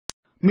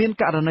មាន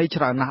ករណី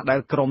ច្រើនណាស់ដែល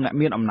ក្រុមអ្នក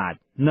មានអំណាច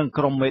និង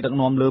ក្រុមមេដឹក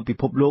នាំលើពិ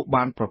ភពលោក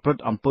បានប្រព្រឹត្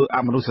តអំពើអ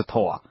មនុស្សធ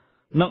ម៌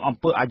និងអំ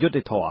ពើអយុត្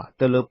តិធម៌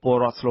ទៅលើពល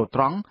រដ្ឋស្លូត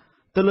ត្រង់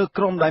ទៅលើ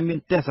ក្រុមដែលមាន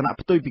ទស្សនៈ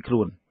ផ្ទុយពីខ្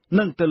លួន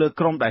និងទៅលើ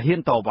ក្រុមដែលហ៊ា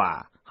នតវ៉ា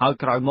ហើយ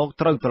ក្រោយមក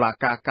ត្រូវតុលា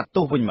ការកាត់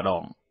ទោសវិញម្ដ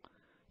ង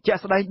ជា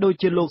ក់ស្ដែងដូច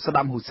ជាលោកសា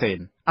ដាមហ៊ូសេន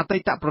អតី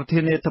តប្រធា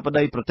នាធិប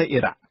តីប្រទេសអ៊ី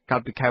រ៉ាក់កាល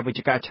ពីខែវិច្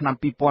ឆិកាឆ្នាំ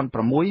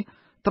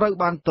2006ត្រូវ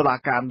បានតុលា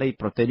ការនៃ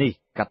ប្រទេសនេះ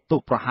កាត់ទោស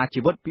ប្រហារ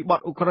ជីវិតពីបទ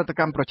ឧក្រិដ្ឋ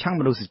កម្មប្រឆាំង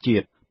មនុស្សជា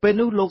តិពេល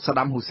នោះលោកសា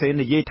ដាមហ៊ូសេន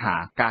និយាយថា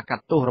ការកា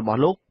ត់ទោសរបស់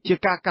លោកជា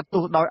ការកាត់ទោ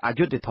សដោយអ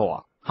យុត្តិធម៌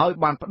ហើយ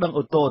បានប្តឹង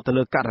ឧទ្ធរទៅ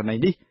លើករណី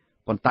នេះ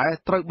ប៉ុន្តែ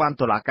ត្រូវបាន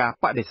តុលាការ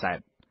បដិសេធ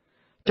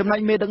ចំណែក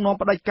មេដឹកនាំ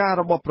ផ្ដាច់ការ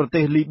របស់ប្រ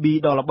ទេសលីប៊ី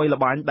ដ៏ល្បីល្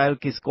បាញដែល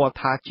គេស្គាល់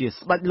ថាជា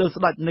ស្ដេចលើ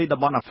ស្ដេចនៃតំ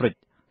បន់អាហ្វ្រិក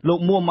លោក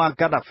មូម៉ាហ្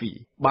កាដាហ្វី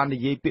បាននិ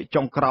យាយពាក្យ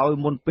ចុងក្រោយ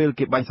មុនពេល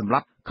គេបាញ់សម្លា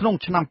ប់ក្នុង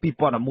ឆ្នាំ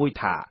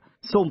2011ថា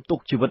សូមទុក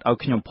ជីវិតឲ្យ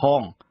ខ្ញុំផ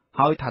ង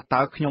ហើយថា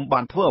តើខ្ញុំបា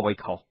នធ្វើអ្វី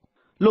ខុស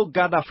លោក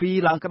Gaddafi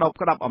ឡើងក្តោប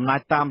ក្តាប់អំណាច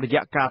តាមរ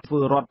យៈការធ្វើ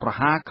រដ្ឋប្រ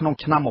ហារក្នុង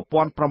ឆ្នាំ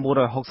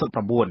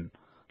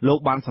1969លោក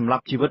បានសម្លា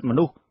ប់ជីវិតម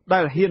នុស្សដែ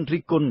លហ៊ាន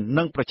រិះគន់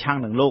និងប្រឆាំង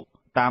នឹងលោក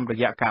តាមរ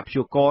យៈការព្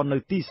យួរករនៅ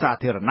ទីសា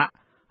ធារណៈ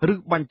ឬ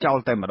បាញ់ចោល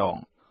តែម្ដង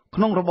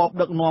ក្នុងរបប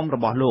ដឹកនាំរ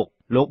បស់លោ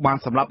កបាន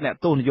សម្លាប់អ្នក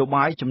ទោសនយោ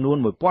បាយចំនួន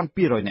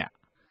1200នាក់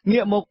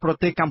ងាកមកប្រ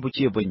ទេសកម្ពុ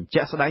ជាវិញ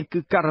ជាក់ស្ដែងគឺ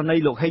ករណី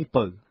លោកហេង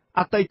ពៅ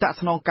អតីត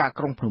ស្នងការ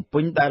ក្រុងភ្នំពេ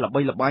ញដែលល្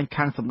បីល្បាញ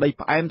ខាងសម្ដី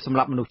ផ្អែមសម្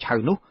រាប់មនុស្សឆៅ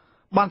នោះ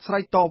បានស្រែ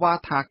កតវ៉ា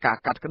ថាការ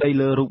កាត់ក្តី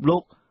លើរូបលោ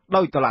ក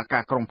ដោយតុលាកា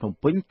រក្រុងភ្នំ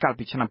ពេញកាល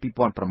ពីឆ្នាំ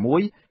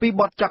2006ពី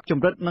បទចាប់ច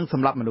ម្រិតនិងស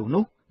ម្លាប់មនុស្ស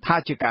នោះថា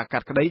ជាការកា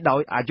ត់ក្តីដោ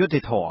យអយុត្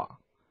តិធម៌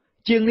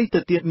ជាងនេះទៅ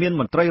ទៀតមាន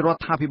មន្ត្រីរ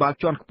ដ្ឋាភិបាល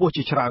ជាន់ខ្ពស់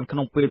ជាច្រើនក្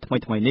នុងពេលថ្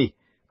មីនេះ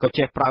ក៏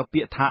ចេះប្រើ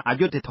ពាក្យថាអ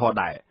យុត្តិធម៌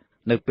ដែរ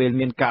នៅពេល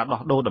មានការ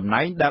ដោះដូរតំ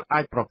ណែងដែលអា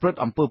ចប្រព្រឹត្ត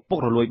អំពើពុក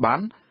រលួយបាន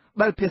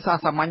ដែលភាសា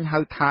សាមញ្ញហៅ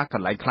ថាក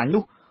ន្លែងខ្លាញ់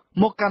នោះ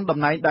មកកាន់តំ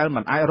ណែងដែល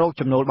មិនអាចរក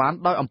ចំណូលបាន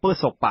ដោយអំពើ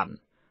សោកប៉ាន់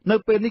នៅ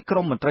ពេលនេះក្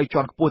រុមមន្ត្រី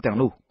ជាន់ខ្ពស់ទាំង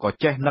នោះក៏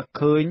ចេះនឹក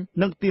ឃើញ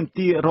និងទាម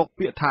ទាររក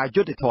ពាក្យថា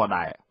យុត្តិធម៌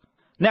ដែរ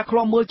អ្នកខ្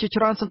លាំមើលជា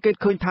ច្រើនសង្កេត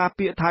ឃើញថា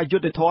ពាក្យថាយុ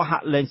ត្តិធម៌ហា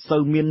ក់លែងសូ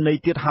វមានន័យ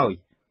ទៀតហើយ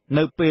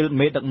នៅពេល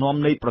មេដឹកនាំ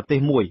នៃប្រទេស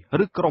មួយ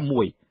ឬក្រុម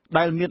មួយ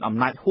ដែលមានអំ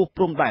ណាចហួស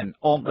ព្រំដែន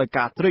អមដោយ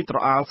ការត្រេកត្រ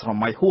អាលស្រ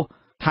មៃហួស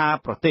ថា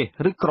ប្រទេស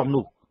ឬក្រុម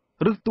នោះ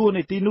ឬតួ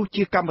នាទីនោះ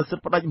ជាកម្មសិទ្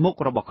ធិផ្ដាច់មុខ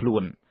របស់ខ្លួ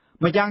ន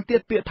ម្យ៉ាងទៀ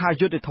តពាក្យថា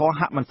យុត្តិធម៌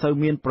ហាក់មិនសូវ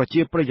មានប្រ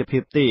ជាប្រិយភា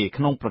ពទេ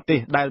ក្នុងប្រទេស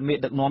ដែលមេ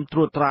ដឹកនាំត្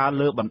រួតត្រា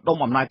លើបណ្ដុំ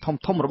អំណាច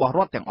ធំៗរបស់រ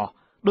ដ្ឋទាំងអស់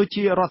ដូច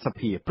ជារដ្ឋស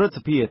ភាព្រឹទ្ធស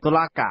ភាតុ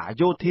លាការ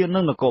យោធានិ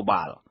ងនគរ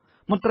បាល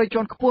មន្ត្រី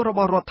ជាន់ខ្ពស់រប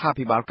ស់រដ្ឋា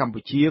ភិបាលកម្ពុ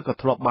ជាក៏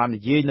ធ្លាប់បាន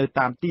និយាយនៅ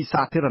តាមទី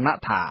សាធារណៈ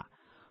ថា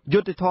យុ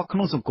ត្តិធម៌ក្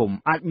នុងសង្គម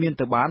អាចមាន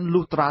ទៅបាន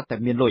លុះត្រាតែ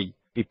មានលុយ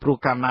ពីព្រោះ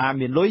កាលណា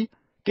មានលុយ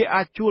គេ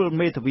អាចជួល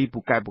មេធាវីពូ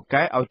កែ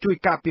ឲ្យជួយ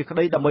ការពារក្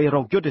តីដើម្បីរ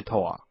កយុត្តិធ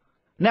ម៌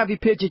អ្នកវិ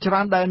ភាគជាច្រើ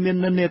នដែលមាន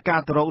និន្នាការ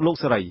ទៅរកលោក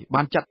សេរី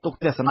បានចាត់ទុក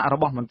ទស្សនៈរ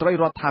បស់មន្ត្រី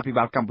រដ្ឋាភិ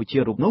បាលកម្ពុជា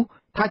រូបនោះ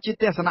ថាជា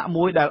ទស្សនៈ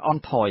មួយដែលអ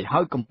ន់ថយហើ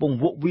យកំពុង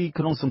វក់វី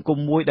ក្នុងសង្គម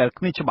មួយដែល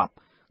គ្មានច្បាប់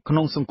ក្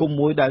នុងសង្គម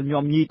មួយដែលញោ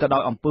មញីទៅដោ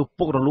យអំពើ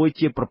ពុករលួយ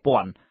ជាប្រព័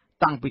ន្ធ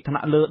តាំងពីថ្នា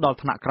ក់លើដល់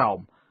ថ្នាក់ក្រោម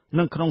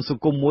និងក្នុងស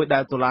ង្គមមួយដែ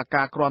លតុលា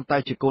ការគ្រាន់តែ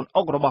ជាកូន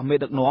អុករបស់មេ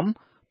ដឹកនាំ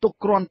ទុក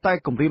គ្រាន់តែ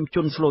គំរាមជ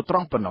នស្លូតត្រ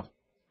ង់ប៉ុណ្ណោះ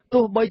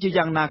ទោះបីជា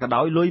យ៉ាងណាក៏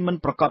ដោយលុយមិន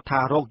ប្រកាសថា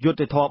រកយុត្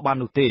តិធម៌បាន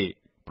នោះទេ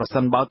ប្រសិ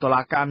នបើតុ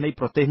លាការនៃ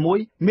ប្រទេសមួយ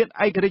មាន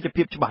ឯករាជ្យ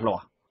ភាពច្បាស់លា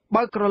ស់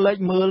បើក្រឡេក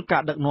មើលកា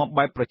រដឹកនាំ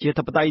បែបប្រជា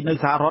ធិបតេយ្យនៅ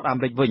សហរដ្ឋអា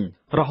មេរិកវិញ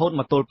រហូត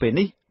មកទល់ពេល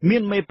នេះមា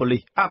នមេប៉ូលី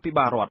សអភិ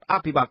បាលរដ្ឋអ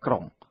ភិបាលក្រុ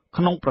ង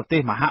ក្នុងប្រទេស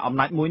មហាអំ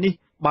ណាចមួយនេះ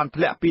បាន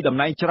ធ្លាក់ពីតំ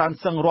ណែងច្រើន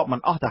សឹងរាប់មិ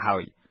នអស់ទៅហើ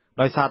យ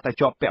ដោយសារតែ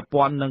ជាប់ពាក់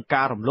ព័ន្ធនឹង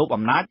ការរំលោភ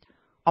អំណាច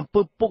អំ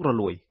ពើពុករ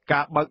លួយ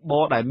ការបើកប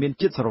រដែលមាន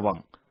ជាតិស្រវឹង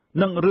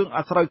និងរឿង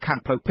អាស្រូវខាង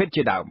ផ្លូវភេទ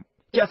ជាដើម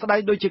ជាក់ស្ដែង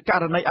ដូចជាក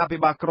រណីអភិ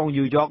បាលក្រុង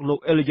ញូវយ៉កលោក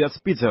Elliot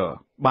Spitzer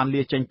បាន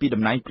លាចេញពី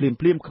តំណែងភ្លា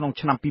មក្នុង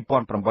ឆ្នាំ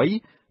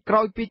2008ក្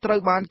រោយពីត្រូវ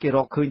បានគេរ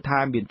កឃើញថា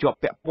មានជាប់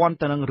ពាក់ព័ន្ធ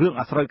ទៅនឹងរឿង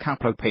អាស្រូវខាង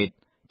ផ្លូវភេទ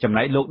ចំ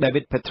ណែកលោក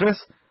David Petraeus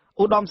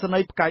ឧត្តមសេនី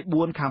យ៍ផ្កាយ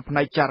4ខាងផ្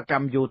នែកចារក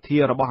ម្មយោធា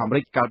របស់អាមេ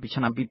រិកកាលពី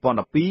ឆ្នាំ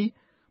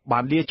2012បា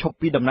នលាឈប់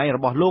ពីតំណែងរ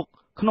បស់លោក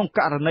ក្នុងក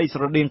រណីស្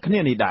រដៀងគ្នា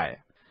នេះដែរ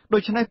ដូ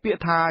ច្នេះពាក្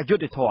យថាយុ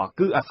ត្តិធម៌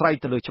គឺអាស្រ័យ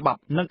ទៅលើច្បាប់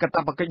និងកាត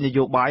ព្វកិច្ចន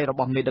យោបាយរប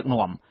ស់មេដឹក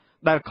នាំ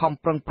ដែលខំ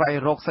ប្រឹងប្រែង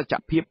រកសច្ច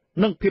ភាព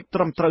និងភាពត្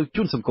រឹមត្រូវ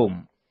ជូនសង្គម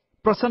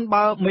ប្រសិន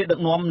បើមេដឹក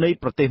នាំនៃ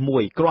ប្រទេសមួ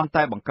យគ្រាន់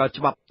តែបង្កើត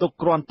ច្បាប់ទុក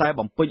គ្រាន់តែ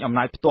បំពេញអំ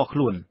ណាចផ្ទាល់ខ្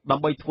លួនដើ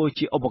ម្បីធ្វើ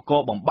ជាឧបក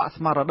រណ៍បំបាក់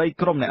ស្មារតី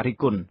ក្រុមអ្នករិះ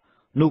គន់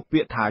នោះពា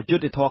ក្យថាយុ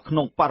ត្តិធម៌ក្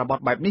នុងបរិបទ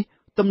បែបនេះ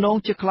ទំនង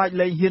ជាខ្លាច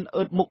លែងហ៊ាន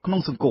អើតមុខក្នុ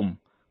ងសង្គម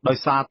ដោយ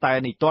សារតែ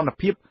នីតិរដ្ឋ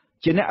ភាព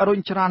ជាអ្នករុញ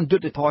ច្រានយុ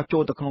ត្តិធម៌ចូ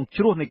លទៅក្នុង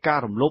ជ្រោះនៃការ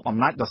រំលោភអំ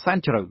ណាចដ៏សែន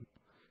ជ្រៅ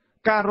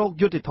ការរក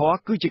យុត្តិធម៌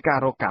គឺជាការ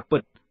រកការពិ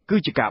តគឺ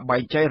ជាការបែ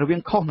ងចែករវា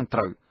ងខុសនិងត្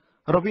រូវ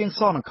រវាង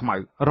សនិងខ្មៅ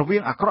រវា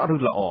ងអាក្រក់ឬ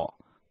ល្អ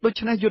ដូ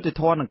ច្នេះយុត្តិ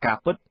ធម៌និងការ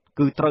ពិត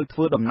គឺត្រូវធ្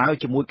វើដំណើរ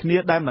ជាមួយគ្នា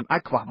ដែលមិនអា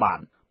ចខ្វះបាន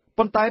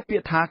ប៉ុន្តែពា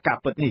ក្យថាការ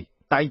ពិតនេះ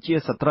តែងជា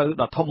សត្រូវ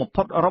ដ៏ធំបំ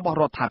ផុតរបស់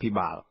រដ្ឋាភិ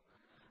បាល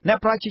អ្នក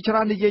ប្រាជ្ញជាច្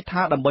រើននិយាយ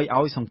ថាដើម្បី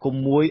ឲ្យសង្គម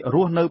មួយរ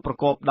ស់នៅប្រ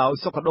កបដោយ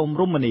សុខដុម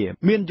រមនា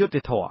មានយុត្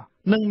តិធម៌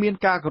និងមាន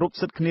ការគោរព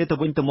សិទ្ធិគ្នាទៅ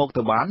វិញទៅមក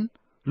ទៅបាន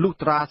លុះ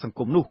ត្រាសង្គ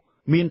មនោះ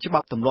មានច្បា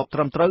ប់ទម្លាប់ត្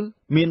រឹមត្រូវ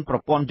មានប្រ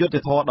ព័ន្ធយុត្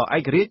តិធម៌ដ៏ឯ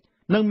ករាជ្យ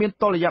និងមាន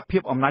តុល្យភា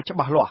ពអំណាចច្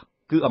បាស់លាស់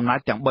គឺអំណាច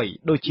ទាំង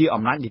3ដូចជា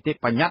អំណាចនីតិ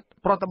បញ្ញត្តិ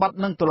ប្រតិបត្តិ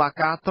និងតុលា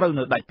ការត្រូវ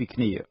នៅដាច់ពីគ្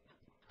នា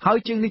ហើយ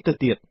ជាងនេះទៅ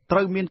ទៀតត្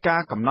រូវមានកា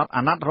រកំណត់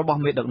អាណត្តិរបស់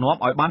មេដឹកនាំ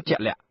ឲ្យបានជា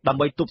ក់លាក់ដើម្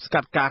បីទប់ស្កា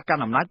ត់ការកា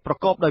ន់អំណាចប្រ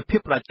កបដោយភា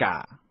ពផ្ដាច់ការ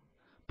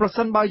ប្រ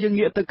សិនបើយើង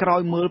ងាកទៅក្រោ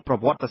យមើលប្រ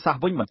វត្តិសាស្ត្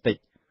រវិញបន្តិច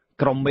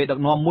ក្រុមមេដឹក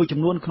នាំមួយចំ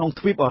នួនក្នុង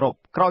ទ្វីបអឺរ៉ុប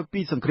ក្រោយពី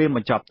សង្គ្រាមប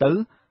ញ្ចប់ទៅ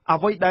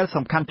អ្វីដែល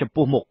សំខាន់ចំ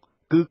ពោះមុខ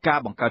គឺការ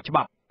បង្កើតច្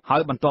បាប់ហើ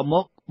យបន្ទាប់ម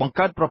កបង្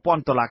កើតប្រព័ន្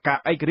ធតុលាការ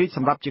ឯករាជ្យស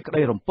ម្រាប់ជាក្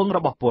តីរំពឹងរ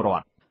បស់ពលរ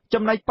ដ្ឋ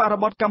ចំណែកបរិ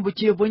បទកម្ពុ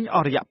ជាវិញអ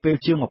ស់រយៈពេល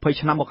ជាង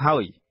20ឆ្នាំមកហើ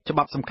យច្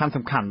បាប់សំខា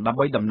ន់ដើម្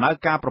បីដំណើរ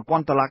ការប្រព័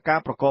ន្ធតុលាការ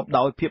ប្រកប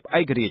ដោយភាព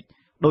ឯករាជ្យ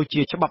ដូច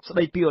ជាច្បាប់ស្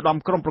តីពីឧត្តម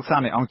ក្រុមប្រឹក្សា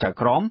នៃអង្គចៅ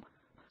ក្រម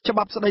ច្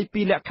បាប់ស្តី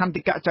ពីលក្ខន្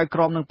តិកៈចៅក្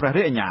រមនិងព្រះ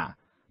រាជអាជ្ញា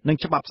និង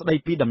ច្បាប់ស្តី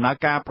ពីដំណើរ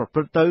ការប្រព្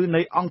រឹត្តទៅ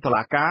នៃអង្គតុ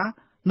លាការ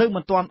នៅ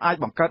មិនទាន់អាច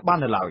បង្កើតបាន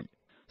នៅឡើយ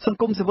សង្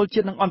គមស៊ីវិលជា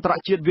តិនិងអន្តរ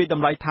ជាតិវាយត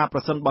ម្លៃថាប្រ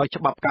សិនបើ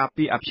ច្បាប់ការ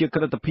ពារអព្យា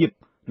ក្រឹតភាព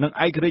និង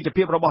ឯករាជ្យ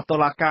ភាពរបស់តុ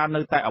លាការ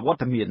នៅតែអវត្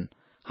តមាន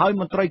ហើយ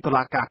មន្ត្រីតុ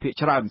លាការភាគ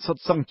ច្រើនសុទ្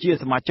ធសឹងជា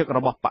សមាជិករ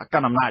បស់បកក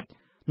ណ្ដាលអំណាច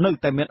នៅ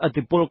តែមានឥទ្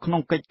ធិពលក្នុ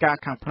ងកិច្ចការ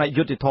ខាងផ្នែក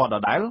យុត្តិធម៌ដ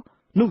ដែល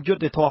នោះយុ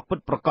ត្តិធម៌ពិត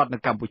ប្រាកដនៅ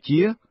កម្ពុជា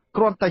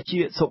គ្រាន់តែជា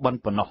សុបិន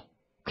ប៉ុណ្ណោះ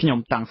ខ្ញុំ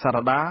តាំងសា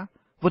រ៉ាដា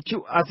វិទ្យុ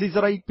អាស៊ី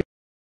សេរី